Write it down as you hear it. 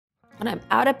When I'm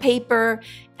out of paper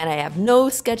and I have no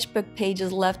sketchbook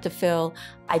pages left to fill,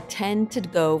 I tend to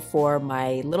go for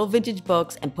my little vintage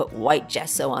books and put white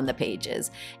gesso on the pages.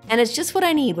 And it's just what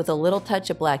I need, with a little touch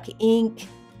of black ink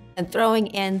and throwing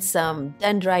in some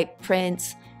dendrite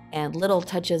prints and little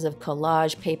touches of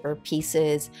collage paper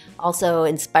pieces, also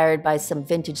inspired by some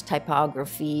vintage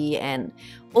typography and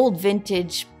old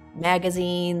vintage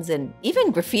magazines and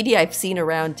even graffiti I've seen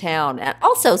around town, and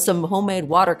also some homemade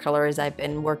watercolors I've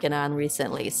been working on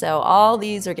recently. So all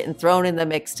these are getting thrown in the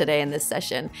mix today in this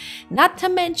session. Not to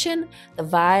mention the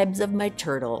vibes of my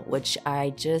turtle, which I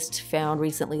just found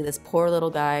recently. This poor little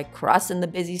guy crossing the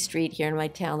busy street here in my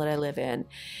town that I live in.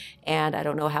 And I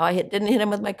don't know how I didn't hit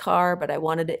him with my car, but I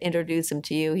wanted to introduce him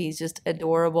to you. He's just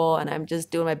adorable, and I'm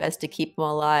just doing my best to keep him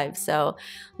alive. So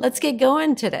let's get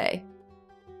going today.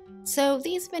 So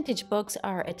these vintage books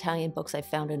are Italian books I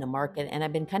found in a market, and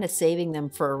I've been kind of saving them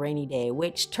for a rainy day,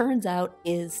 which turns out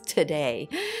is today.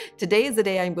 Today is the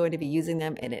day I'm going to be using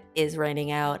them, and it is raining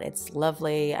out. It's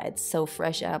lovely. It's so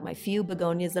fresh out. My few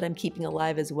begonias that I'm keeping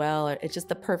alive as well. It's just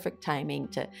the perfect timing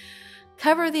to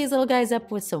cover these little guys up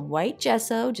with some white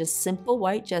gesso, just simple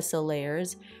white gesso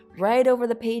layers right over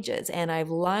the pages. And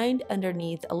I've lined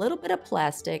underneath a little bit of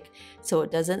plastic so it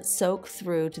doesn't soak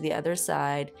through to the other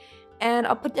side. And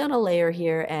I'll put down a layer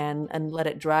here and let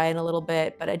it dry in a little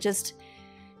bit, but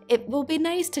it will be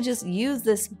nice to just use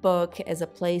this book as a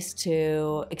place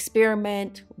to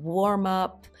experiment, warm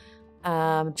up,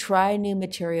 try new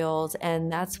materials,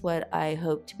 and that's what I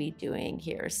hope to be doing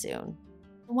here soon.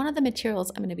 One of the materials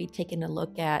I'm going to be taking a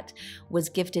look at was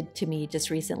gifted to me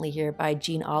just recently here by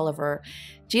Jeanne Oliver.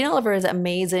 Jeanne Oliver is an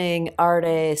amazing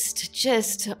artist,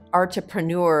 just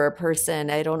entrepreneur person.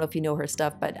 I don't know if you know her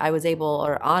stuff, but I was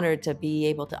honored to be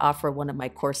able to offer one of my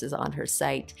courses on her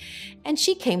site. And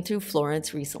she came through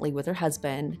Florence recently with her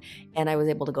husband, and I was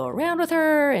able to go around with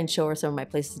her and show her some of my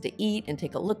places to eat and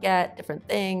take a look at different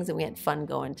things. And we had fun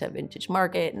going to Vintage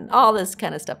Market and all this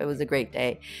kind of stuff. It was a great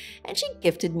day. And she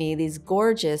gifted me these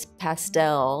gorgeous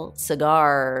pastel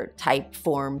cigar type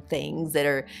form things that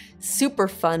are super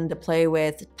fun to play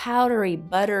with. Powdery,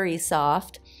 buttery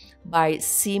soft by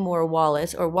Seymour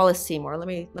Wallace, or Wallace Seymour. Let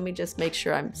me just make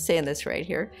sure I'm saying this right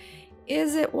here.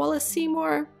 Is it Wallace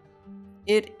Seymour?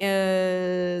 It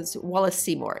is Wallace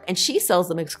Seymour, and she sells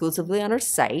them exclusively on her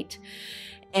site.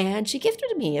 And she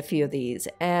gifted me a few of these,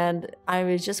 and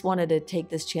I just wanted to take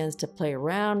this chance to play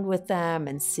around with them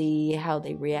and see how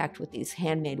they react with these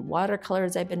handmade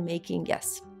watercolors I've been making.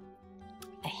 Yes,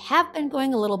 I have been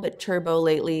going a little bit turbo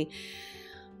lately.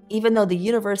 Even though the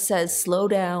universe says slow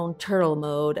down, turtle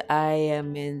mode, I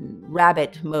am in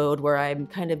rabbit mode where I'm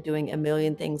kind of doing a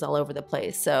million things all over the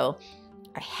place. So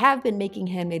I have been making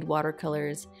handmade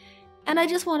watercolors, and I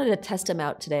just wanted to test them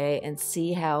out today and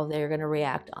see how they're going to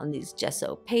react on these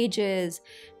gesso pages,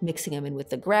 mixing them in with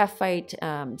the graphite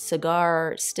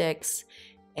cigar sticks,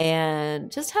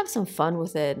 and just have some fun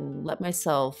with it and let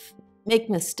myself make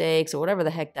mistakes or whatever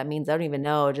the heck that means. I don't even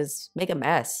know. Just make a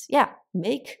mess. Yeah,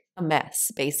 make a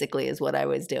mess, basically, is what I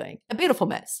was doing. A beautiful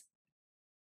mess.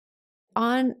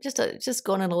 On just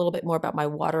going on a little bit more about my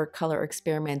watercolor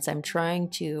experiments, I'm trying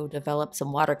to develop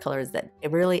some watercolors that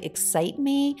really excite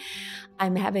me.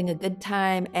 I'm having a good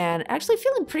time and actually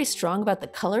feeling pretty strong about the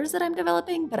colors that I'm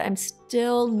developing, but I'm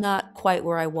still not quite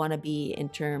where I want to be in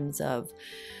terms of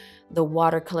the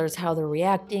watercolors, how they're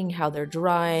reacting, how they're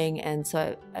drying. And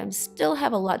so I still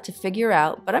have a lot to figure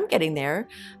out, but I'm getting there.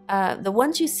 The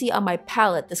ones you see on my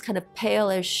palette, this kind of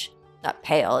palish, not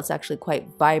pale, it's actually quite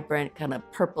vibrant, kind of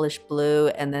purplish blue,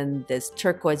 and then this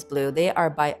turquoise blue, they are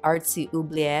by Artsy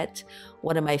Oubliette,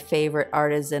 one of my favorite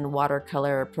artisan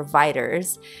watercolor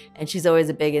providers. And she's always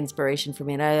a big inspiration for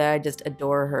me, and I just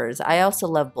adore hers. I also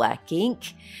love black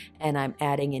ink, and I'm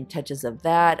adding in touches of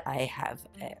that. I have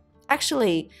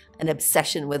actually an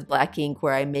obsession with black ink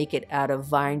where I make it out of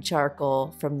vine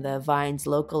charcoal from the vines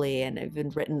locally, and I've even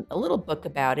written a little book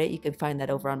about it. You can find that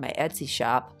over on my Etsy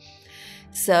shop.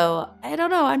 So I don't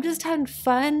know, I'm just having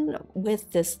fun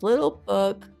with this little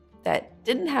book that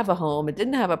didn't have a home, it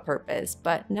didn't have a purpose,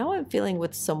 but now I'm feeling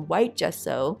with some white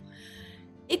gesso,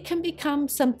 it can become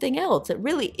something else. It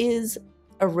really is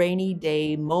a rainy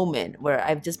day moment where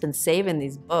I've just been saving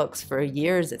these books for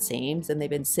years, it seems, and they've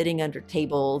been sitting under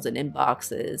tables and in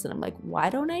boxes. And I'm like,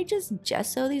 why don't I just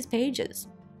gesso these pages?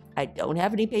 I don't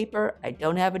have any paper. I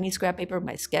don't have any scrap paper.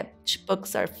 My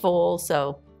sketchbooks are full.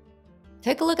 So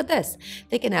take a look at this.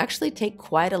 They can actually take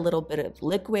quite a little bit of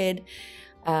liquid.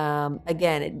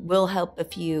 Again, it will help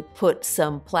if you put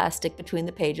some plastic between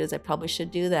the pages. I probably should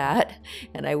do that,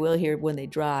 and I will here when they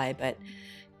dry, but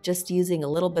just using a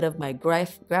little bit of my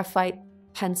graphite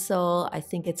pencil. I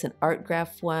think it's an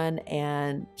ArtGraf one,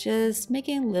 and just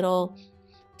making little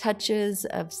touches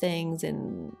of things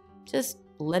and just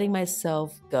letting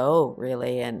myself go,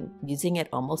 really, and using it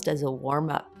almost as a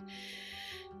warm-up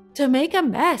to make a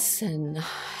mess and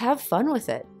have fun with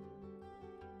it.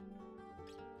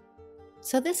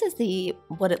 So this is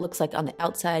what it looks like on the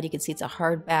outside. You can see it's a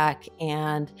hardback,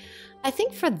 and I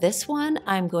think for this one,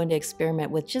 I'm going to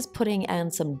experiment with just putting in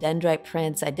some dendrite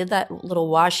prints. I did that little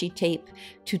washi tape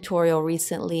tutorial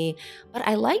recently, but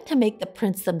I like to make the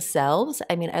prints themselves.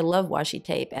 I mean, I love washi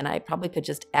tape, and I probably could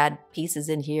just add pieces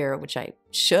in here, which I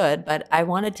should, but I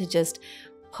wanted to just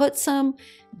put some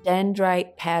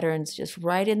dendrite patterns just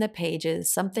right in the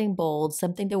pages, something bold,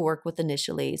 something to work with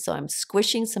initially. So I'm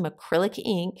squishing some acrylic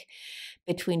ink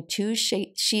between two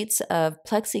sheets of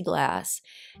plexiglass,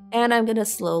 and I'm going to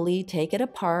slowly take it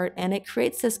apart, and it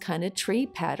creates this kind of tree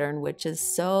pattern, which is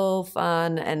so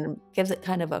fun and gives it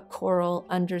kind of a coral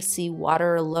undersea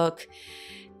water look.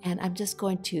 And I'm just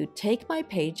going to take my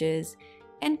pages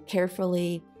and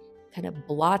carefully kind of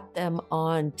blot them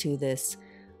onto this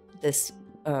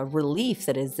relief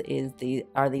that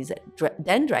are these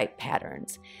dendrite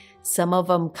patterns. Some of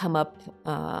them come up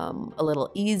a little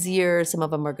easier. Some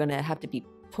of them are going to have to be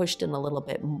pushed in a little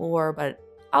bit more, but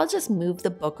I'll just move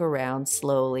the book around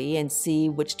slowly and see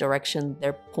which direction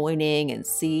they're pointing and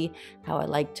see how I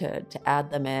like to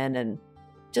add them in, and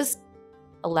just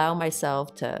allow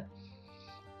myself to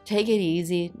take it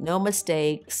easy. No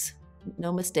mistakes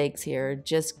here.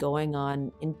 Just going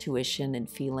on intuition and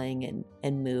feeling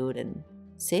and mood and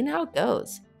seeing how it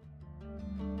goes.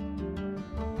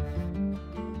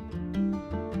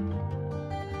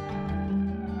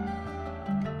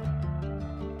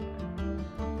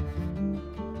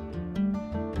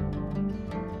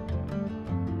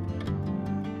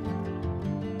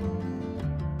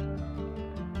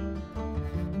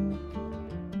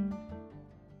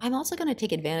 I'm also going to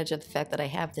take advantage of the fact that I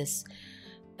have this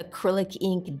acrylic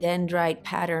ink dendrite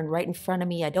pattern right in front of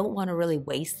me. I don't want to really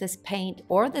waste this paint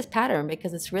or this pattern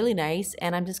because it's really nice,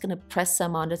 and I'm just going to press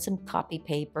some onto some copy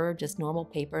paper, just normal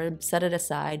paper, and set it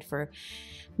aside for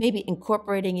maybe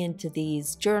incorporating into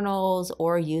these journals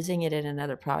or using it in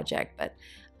another project. But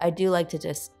I do like to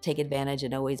just take advantage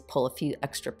and always pull a few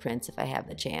extra prints if I have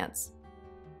the chance.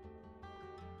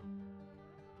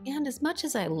 And as much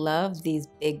as I love these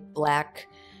big black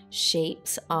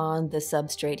shapes on the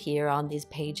substrate here on these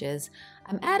pages,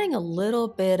 I'm adding a little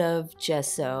bit of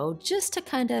gesso just to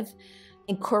kind of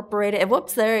incorporate it. And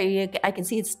whoops, I can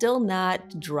see it's still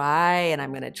not dry, and I'm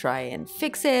going to try and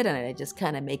fix it, and I just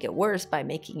kind of make it worse by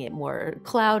making it more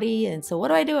cloudy. And so what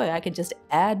do? I could just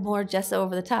add more gesso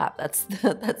over the top. That's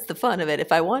the fun of it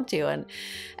if I want to. And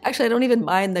actually, I don't even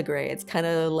mind the gray. It's kind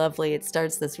of lovely. It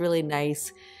starts this really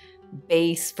nice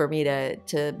base for me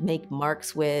to make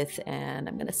marks with, and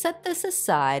I'm going to set this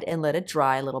aside and let it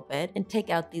dry a little bit and take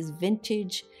out these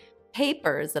vintage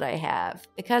papers that I have,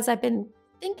 because I've been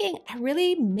thinking I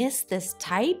really miss this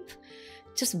type,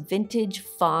 just vintage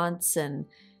fonts and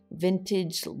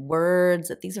vintage words.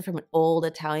 These are from an old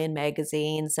Italian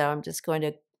magazine, so I'm just going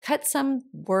to cut some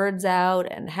words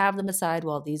out and have them aside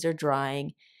while these are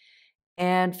drying,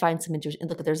 and find some interesting.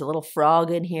 Look, there's a little frog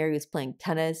in here who's playing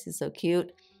tennis. He's so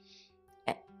cute.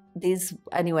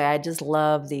 Anyway, I just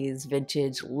love these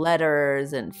vintage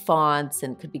letters and fonts,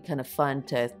 and could be kind of fun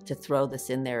to throw this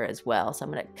in there as well. So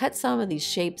I'm going to cut some of these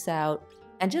shapes out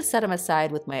and just set them aside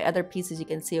with my other pieces. You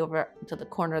can see over to the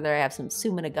corner there, I have some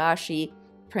Suminagashi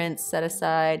prints set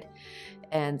aside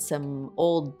and some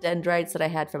old dendrites that I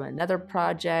had from another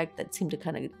project that seem to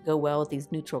kind of go well with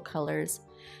these neutral colors.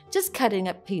 Just cutting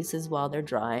up pieces while they're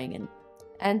drying,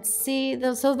 and see,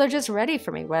 so they're just ready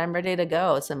for me when I'm ready to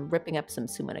go. So I'm ripping up some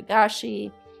Suminagashi.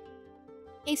 In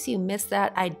case you missed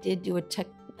that, I did do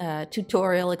a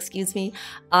tutorial,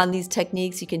 on these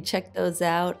techniques. You can check those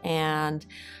out. And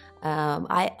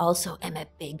I also am a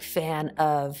big fan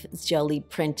of jelly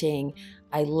printing.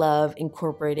 I love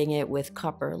incorporating it with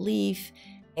copper leaf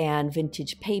and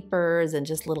vintage papers and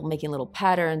just making little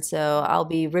patterns. So I'll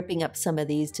be ripping up some of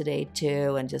these today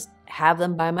too, and just have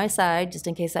them by my side just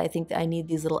in case I think that I need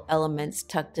these little elements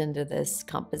tucked into this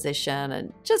composition,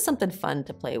 and just something fun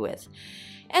to play with.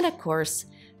 And of course,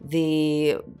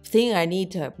 the thing I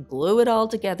need to glue it all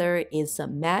together is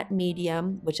some matte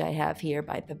medium, which I have here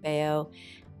by Pebeo,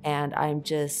 and I'm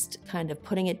just kind of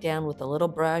putting it down with a little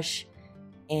brush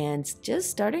and just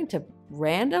starting to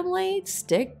randomly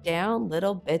stick down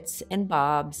little bits and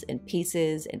bobs and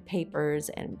pieces and papers,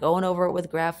 and going over it with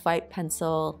graphite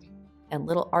pencil and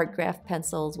little ArtGraf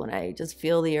pencils when I just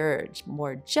feel the urge.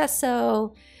 More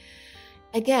gesso,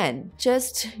 Again,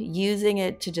 just using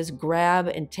it to just grab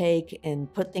and take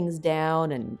and put things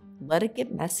down and let it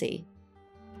get messy.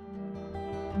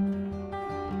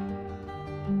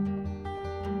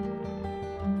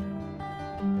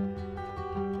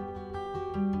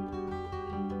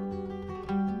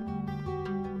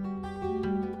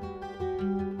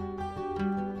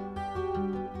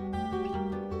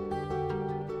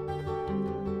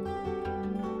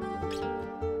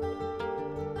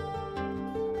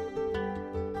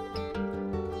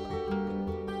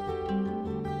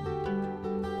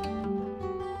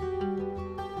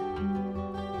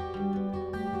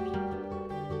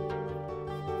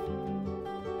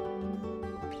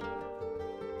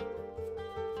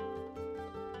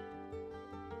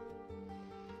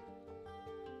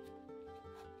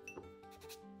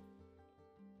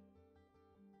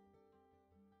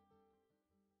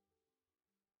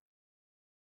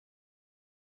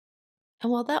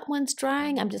 And while that one's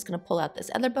drying, I'm just gonna pull out this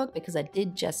other book because I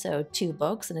did gesso 2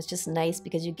 books, and it's just nice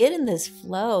because you get in this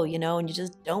flow, you know, and you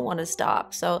just don't wanna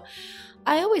stop. So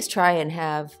I always try and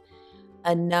have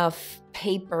enough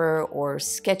paper or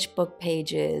sketchbook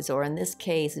pages, or in this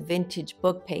case, vintage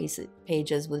book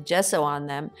pages with gesso on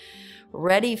them,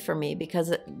 ready for me,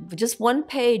 because just one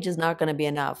page is not gonna be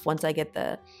enough. Once I get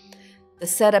the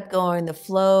setup going, the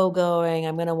flow going,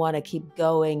 I'm gonna wanna keep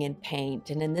going and paint.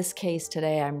 And in this case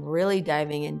today, I'm really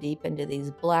diving in deep into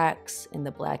these blacks and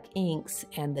the black inks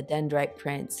and the dendrite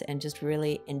prints and just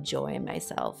really enjoying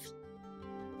myself.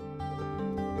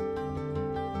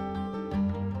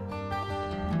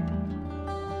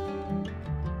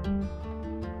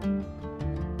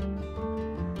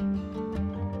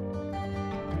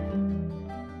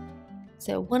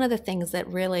 So one of the things that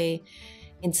really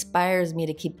inspires me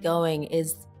to keep going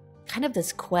is kind of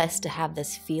this quest to have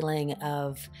this feeling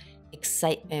of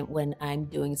excitement when I'm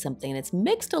doing something. And it's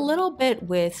mixed a little bit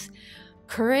with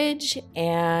courage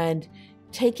and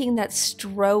taking that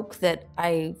stroke that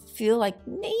I feel like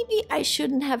maybe I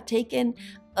shouldn't have taken.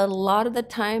 A lot of the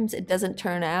times it doesn't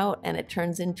turn out and it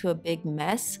turns into a big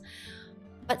mess.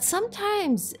 But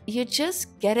sometimes you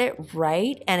just get it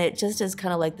right, and it just is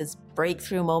kind of like this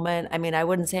breakthrough moment. I mean, I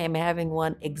wouldn't say I'm having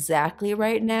one exactly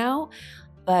right now,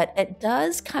 but it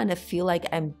does kind of feel like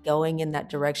I'm going in that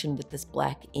direction with this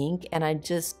black ink, and I'm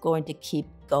just going to keep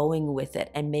going with it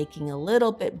and making a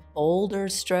little bit bolder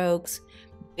strokes,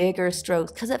 bigger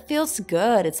strokes, because it feels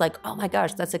good. It's like, oh my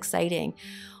gosh, that's exciting.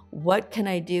 What can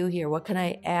I do here? What can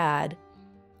I add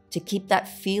to keep that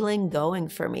feeling going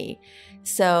for me?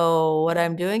 So what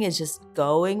I'm doing is just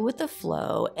going with the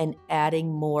flow and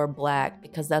adding more black,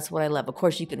 because that's what I love. Of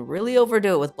course, you can really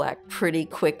overdo it with black pretty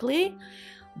quickly,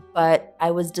 but I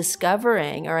was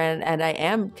discovering, and I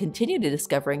am continuing to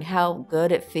discovering how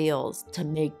good it feels to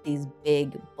make these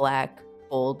big black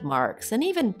bold marks, and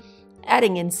even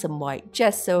adding in some white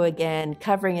gesso again,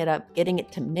 covering it up, getting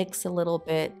it to mix a little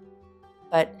bit.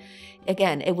 But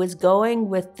again, it was going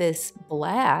with this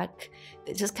black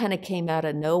that just kind of came out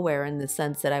of nowhere, in the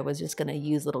sense that I was just going to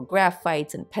use little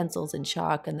graphites and pencils and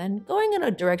chalk, and then going in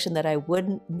a direction that I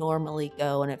wouldn't normally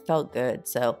go, and it felt good.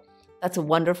 So that's a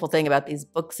wonderful thing about these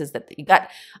books, is that you got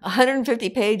 150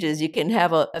 pages. You can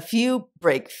have a few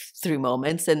breakthrough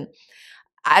moments. And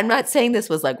I'm not saying this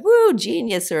was like, woo,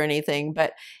 genius or anything,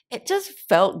 but it just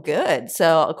felt good.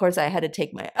 So of course I had to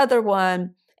take my other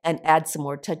one and add some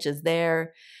more touches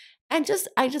there. And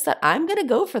I just thought, I'm going to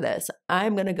go for this.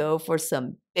 I'm going to go for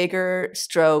some bigger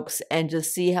strokes and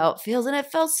just see how it feels. And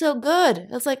it felt so good. It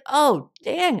was like, oh,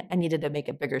 dang, I needed to make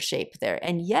a bigger shape there.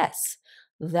 And yes,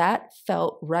 that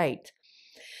felt right.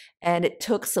 And it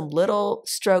took some little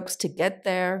strokes to get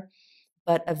there.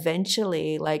 But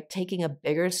eventually, like, taking a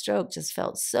bigger stroke just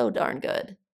felt so darn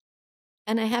good.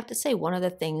 And I have to say, one of the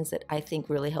things that I think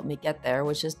really helped me get there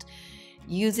was just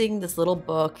using this little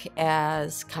book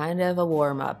as kind of a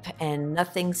warm-up, and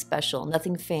nothing special,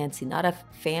 nothing fancy, not a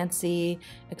fancy,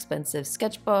 expensive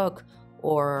sketchbook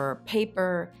or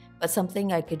paper, but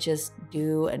something I could just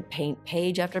do and paint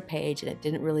page after page, and it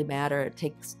didn't really matter. It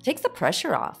takes the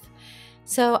pressure off.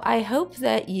 So I hope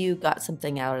that you got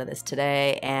something out of this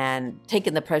today and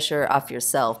taken the pressure off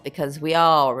yourself, because we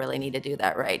all really need to do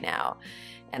that right now.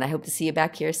 And I hope to see you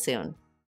back here soon.